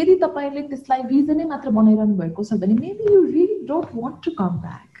तर यदि तपाईँले त्यसलाई रिजनै मात्र बनाइरहनु भएको छ भने maybe you really don't want to come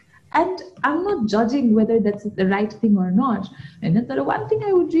back and I am not जजिङ weather that's the right thing or not होइन तर one thing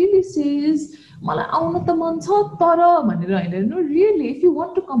I would really say is मलाई आउन त मन छ तर भनेर होइन no really if you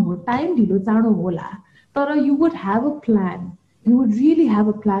want to come हो टाइम ढिलो चाँडो होला तर you would have a plan, you would really have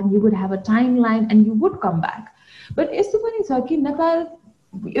a plan, you would have a timeline, and you would come back. But यस्तो पनि छ कि Nepal,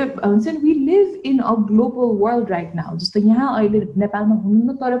 we live in a global world right now. जस्तो यहाँ अहिले नेपालमा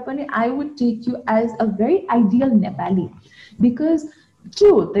हुनुहुन्न तर पनि I would take you as a very ideal Nepali, because के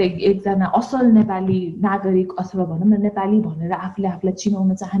हो त एकजना असल नेपाली नागरिक अथवा भनौँ न नेपाली भनेर आफूले आफूलाई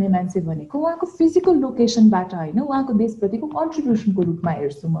चिनाउन चाहने मान्छे भनेको उहाँको फिजिकल लोकेसनबाट होइन, उहाँको देशप्रतिको कन्ट्रिब्युसनको रूपमा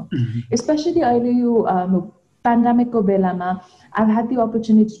हेर्छु म। स्पेसली अहिले यो pandemic बेलामा I've had the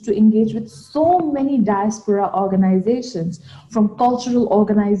opportunity to engage with so many diaspora organizations, from cultural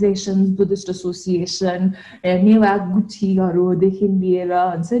organizations, Buddhist Association, Newa Guthi-देखि लिएर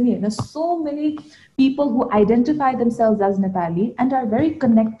हुन्छ नि हैन, so many people who identify themselves as Nepali and are very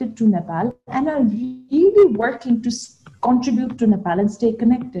connected to Nepal and are really working to contribute to Nepal and stay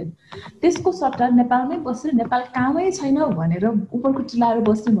connected. त्यसको सट्टा नेपालमै बसेर नेपाल कामै छैन भनेर उपरको चिलाएर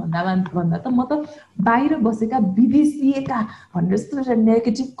बस्ने भन्दा त म त बाहिर बसेका विदेशीका भनेर जस्तो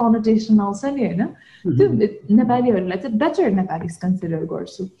नेगेटिभ कनोटेसन आउँछ नि हैन, त्यो नेपालीहरूलाई चाहिँ बेटर नेपालीज कन्सिडर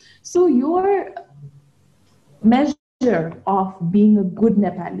गर्छु। So your measure of being a good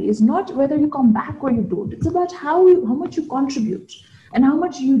Nepali is not whether you come back or you don't. It's about how much you contribute and how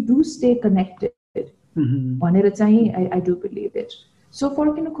much you do stay connected. भनेर चाहिँ I do believe it. So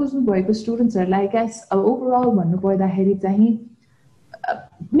फर्किन खोज्नु भएको स्टुडेन्ट्सहरूलाई I guess overall भन्नु पर्दाखेरि चाहिँ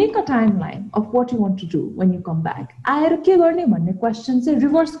make a timeline of what you want to do when you come back. आएर के गर्ने भन्ने क्वेसन चाहिँ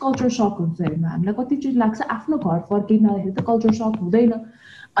रिभर्स कल्चर सक हुन्छ हेर्नु। हामीलाई कति चीज लाग्छ आफ्नो घर फर्किँदाखेरि त कल्चर सक हुँदैन,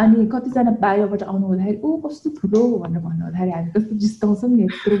 अनि कतिजना बाहिरबाट आउनु हुँदाखेरि ओ कस्तो ठुलो भनेर भन्नु हुँदाखेरि हामी कस्तो जिस्काउँछौँ नि,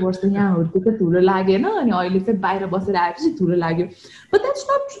 यत्रो वर्ष यहाँ हुर्केको ठुलो लागेन अनि अहिले चाहिँ बाहिर बसेर आएपछि ठुलो लाग्यो। But that's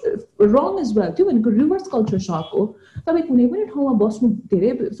not wrong as well. त्यो भनेको रिभर्स कल्चर सक हो। तपाईँ कुनै पनि ठाउँमा बस्नु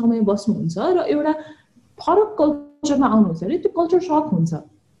धेरै समय बस्नुहुन्छ र एउटा फरक कल्चरमा आउनुहुन्छ अरे त्यो कल्चर सक हुन्छ।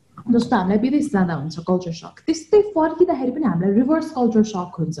 जस्तो हामीलाई विदेश जाँदा हुन्छ कल्चर सक, त्यस्तै फर्किँदाखेरि पनि हामीलाई रिभर्स कल्चर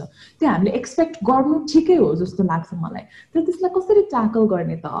सक हुन्छ। त्यो हामीले एक्सपेक्ट गर्नु ठिकै हो जस्तो लाग्छ मलाई, तर त्यसलाई कसरी ट्याकल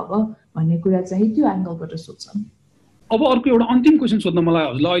गर्ने त अब भन्ने कुरा चाहिँ त्यो एंगलबाट सोच्छौँ। अब अर्को एउटा अन्तिम क्वेसन सोध्न मलाई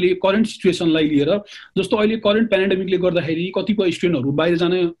हजुरलाई अहिले करेन्ट सिचुएसनलाई लिएर, जस्तो अहिले करेन्ट पेन्डेमिकले गर्दाखेरि कतिपय स्टुडेन्टहरू बाहिर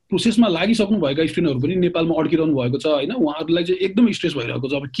जाने प्रोसेसमा लागिसक्नु भएका स्टुडेन्टहरू पनि नेपालमा अड्किरहनु भएको छ हैन, उहाँहरूलाई चाहिँ एकदम स्ट्रेस भइरहेको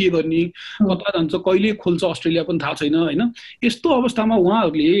छ। अब के गर्ने, कता जान्छ, कहिले खोल्छ अस्ट्रेलिया पनि थाहा छैन हैन। यस्तो अवस्थामा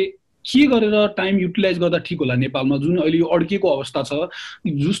उहाँहरूले के गरेर टाइम युटिलाइज गर्दा ठिक होला नेपालमा, जुन अहिले अड्किएको अवस्था छ,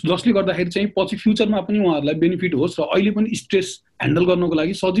 जसले गर्दाखेरि चाहिँ पछि फ्युचरमा पनि उहाँहरूलाई बेनिफिट होस् र अहिले पनि स्ट्रेस ह्यान्डल गर्नको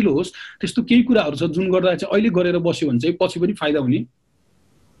लागि सजिलो होस्, त्यस्तो केही कुराहरू छ जुन गर्दा चाहिँ अहिले गरेर बस्यो भने चाहिँ पछि पनि फाइदा हुने?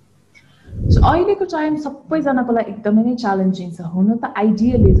 अहिलेको टाइम सबैजनाको लागि एकदमै नै च्यालेन्जिङ छ। हुन त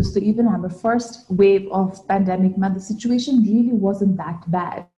आइडियली जस्तो इभन हाम्रो first wave of पेन्डेमिकमा the situation really wasn't that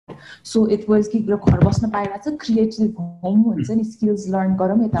bad. So it was कि घर बस्न पाइरहेको छ, क्रिएटिभ होम हुन्छ नि, स्किल्स लर्न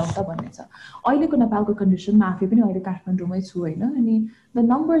गरौँ यताउता भन्ने छ। अहिलेको नेपालको कन्डिसनमा आफै पनि अहिले काठमाडौँमै छु होइन, अनि the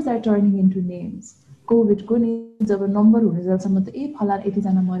numbers are turning into names. कोभिडको नि जब नम्बर हुने जेलसम्म त फलान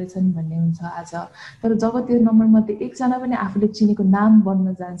यतिजना मरेछन् भन्ने हुन्छ आज, तर जब त्यो नम्बरमध्ये एकजना पनि आफूले चिनेको नाम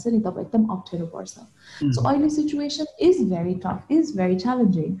बन्न जान्छ नि तब एकदम अप्ठ्यारो पर्छ। सो अहिले situation is very tough, is very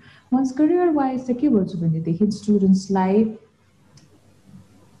challenging. Once career wise चाहिँ के भन्छु भनेदेखि स्टुडेन्ट्सलाई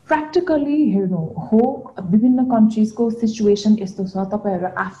प्र्याक्टिकली हेर्नु हो। विभिन्न कन्ट्रिजको सिचुएसन यस्तो छ,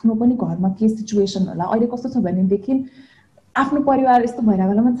 तपाईँहरू आफ्नो पनि घरमा के सिचुएसन होला। अहिले कस्तो छ भनेदेखि आफ्नो परिवार यस्तो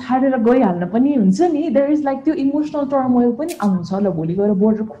भइरहेको बेलामा छाडेर गइहाल्न पनि हुन्छ नि, देयर इज लाइक त्यो इमोसनल टर्मोइल पनि आउँछ। ल भोलि गएर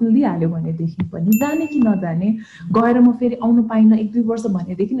बोर्डर खुलिदिइहाल्यो भनेदेखि पनि जाने कि नजाने, गएर म फेरि आउनु पाइनँ 1-2 वर्ष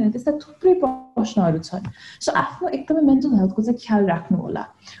भनेदेखि होइन, त्यस्ता थुप्रै प्रश्नहरू छन्। सो आफ्नो एकदमै मेन्टल हेल्थको चाहिँ ख्याल राख्नु होला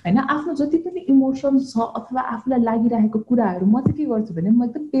होइन। आफ्नो जति पनि इमोसन्स छ अथवा आफूलाई लागिरहेको कुराहरू म चाहिँ के गर्छु भने म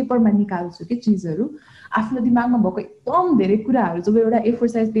एकदम पेपरमा निकाल्छु कि चिजहरू। आफ्नो दिमागमा भएको एकदम धेरै कुराहरू जब एउटा A4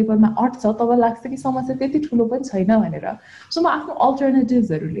 साइज पेपरमा अट्छ तब लाग्छ कि समस्या त्यति ठुलो पनि छैन भनेर। सो म आफ्नो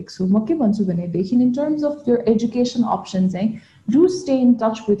अल्टरनेटिभ्सहरू लेख्छु। म के भन्छु भनेदेखि in terms of your education option चाहिँ do stay in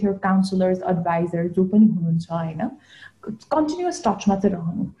touch with your counsellors, adviser जो पनि हुनुहुन्छ होइन, कन्टिन्युअस टचमा चाहिँ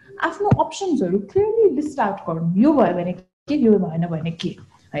रहनु। आफ्नो अप्सन्सहरू क्लियरली लिस्ट आउट गर्नु, यो भयो भने के, यो भएन भने के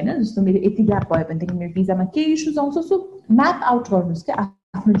होइन। जस्तो मेरो यति ग्याप भयो भनेदेखि मेरो भिजामा के इस्युज आउँछ, सो म्याप आउट गर्नुहोस् क्या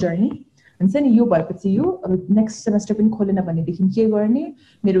आफ्नो जर्नी हुन्छ नि। यो भएपछि यो अब नेक्स्ट सेमेस्टर पनि खोलेन भनेदेखि के गर्ने,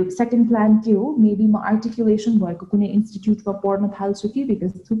 मेरो सेकेन्ड प्लान के हो, मेबी म आर्टिकुलेसन भएको कुनै इन्स्टिट्युटमा पढ्न थाल्छु कि,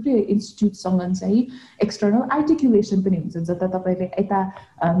 बिकज थुप्रै इन्स्टिट्युटसँग चाहिँ एक्सटर्नल आर्टिकुलेसन पनि हुन्छ जता तपाईँले यता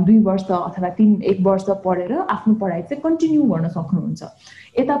 2 वर्ष अथवा 1 वर्ष पढेर आफ्नो पढाइ चाहिँ कन्टिन्यू गर्न सक्नुहुन्छ।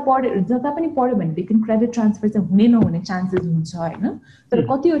 यता जता पनि पढ्यो भनेदेखि क्रेडिट ट्रान्सफर चाहिँ हुने नहुने चान्सेस हुन्छ होइन। तर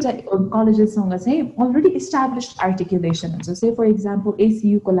कतिवटा कलेजेससँग चाहिँ अलरेडी इस्टाब्लिस्ड आर्टिकुलेसन हुन्छ। से फर इक्जाम्पल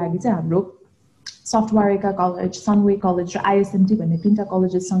ACU को लागि चाहिँ हाम्रो सफ्टवेयरका कलेज, सनवे कलेज र आइएसएमटी भन्ने 3टा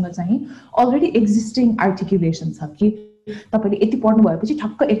कलेजेससँग चाहिँ अलरेडी एक्जिस्टिङ आर्टिकुलेसन छ कि तपाईले यति पढ्नु भएपछि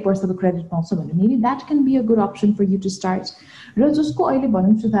ठक्क 1 वर्षको क्रेडिट पाउँछ भने maybe that can be a good option for you to start. र जसको अहिले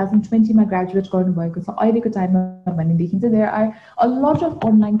भनौँ 2020 मा ग्रेजुएट गर्नुभएको छ अहिलेको टाइममा भनेदेखि चाहिँ there are a lot of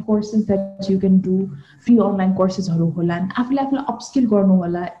online courses that you can do, free online कोर्सेसहरू होलान्। आफूले आफूलाई अपस्किल गर्नु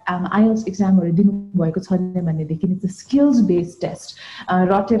होला। आइएल्स एक्जामहरू दिनुभएको छ भनेदेखि it's a skills based test.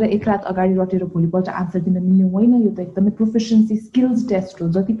 रटेर एक रात अगाडि रटेर भोलिपल्ट आन्सर दिन मिल्ने होइन, यो त एकदमै प्रोफिसियन्सी स्किल्स टेस्ट हो।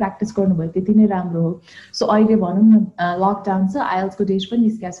 जति प्र्याक्टिस गर्नुभयो त्यति नै राम्रो हो। सो अहिले भनौँ न लकडाउन छ, आइएल्सको डेट पनि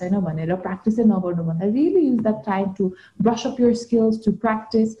निस्केको छैन भनेर प्र्याक्टिसै नगर्नुभन्दा really use that time to brush up your skills, to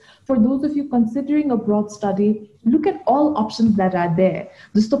practice. For those of you considering abroad study, look at all options that are there.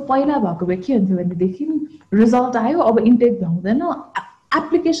 जस्तो पहिला भएको भए के हुन्थ्यो भनेदेखि रिजल्ट आयो अब इन्टेक भ्याउँदैन,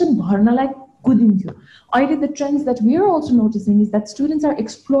 एप्लिकेसन भर्नलाई कुदिन्थ्यो। अहिले the trends that we are also noticing is that students are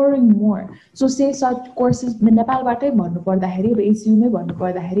exploring more. So say such courses नेपालबाटै भन्नु पर्दाखेरि अब एसीयुमै भन्नु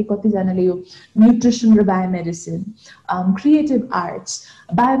पर्दाखेरि कतिजनाले यो न्युट्रिसन र biomedicine, creative arts,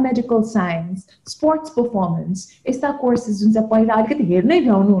 biomedical science, sports performance, यस्ता कोर्सेस जुन चाहिँ पहिला अलिकति हेर्नै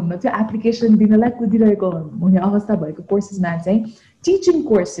भ्याउनुहुन्न थियो एप्लिकेसन दिनलाई कुदिरहेको हुने अवस्था भएको कोर्सेसमा चाहिँ टिचिङ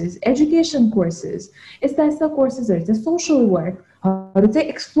कोर्सेस, एजुकेसन कोर्सेस, यस्ता कोर्सेसहरू चाहिँ सोसल वर्कहरू चाहिँ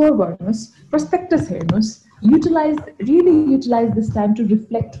एक्सप्लोर गर्नुहोस्, पर्सपेक्टिभ हेर्नुहोस्, really utilize this time to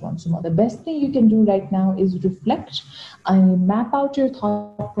reflect once more. The best thing you can do right now is reflect and map out your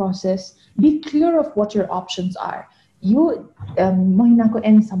thought process. Be clear of what your options are. यो महिनाको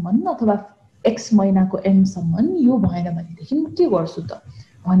एन्डसम्म अथवा x महिनाको एन्डसम्म यो भएन भनेदेखि म के गर्छु त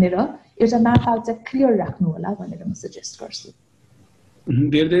भनेर एउटा म्याप आउट चाहिँ क्लियर राख्नु होला भनेर म सजेस्ट गर्छु।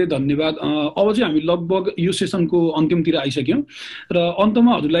 धेरै धेरै धन्यवाद। अब चाहिँ हामी लगभग यो सेसनको अन्तिमतिर आइसक्यौँ र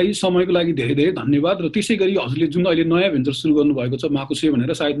अन्तमा हजुरलाई समयको लागि धेरै धेरै धन्यवाद। र त्यसै गरी हजुरले जुन अहिले नयाँ भेन्चर सुरु गर्नुभएको छ माकुसे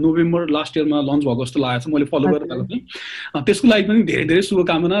भनेर, सायद नोभेम्बर लास्ट इयरमा लन्च भएको जस्तो लागेको छ, मैले फलो गरिरहेको थिएँ। त्यसको लागि पनि धेरै धेरै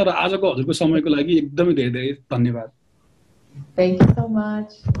शुभकामना र आजको हजुरको समयको लागि एकदमै धेरै धेरै धन्यवाद। Thank you so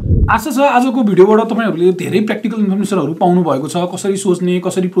much. आशा छ आजको भिडियोबाट तपाईहरुले धेरै प्र्याक्टिकल इन्फर्मेसनहरु पाउनु भएको छ। कसरी सोच्ने,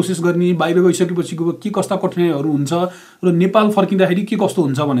 कसरी प्रोसेस गर्ने, बाहिर गइसकेपछिको के कस्ता कठिनाइहरु हुन्छ र नेपाल फर्किँदाखेरि के कस्तो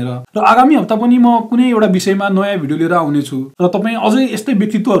हुन्छ भनेर। र आगामी हप्ता पनि म कुनै एउटा विषयमा नयाँ भिडियो लिएर आउने छु र तपाई अझै यस्तै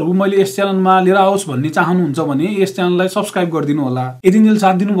व्यक्तित्वहरु मैले यस च्यानलमा लिएर आओस् भन्ने चाहनुहुन्छ भने यस च्यानललाई सब्स्क्राइब गरिदिनु होला। यदि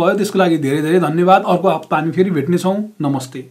साथ दिनुभयो त्यसको लागि धेरै धेरै धन्यवाद। अर्को हप्ता हामी फेरि भेट्ने छौं। नमस्ते।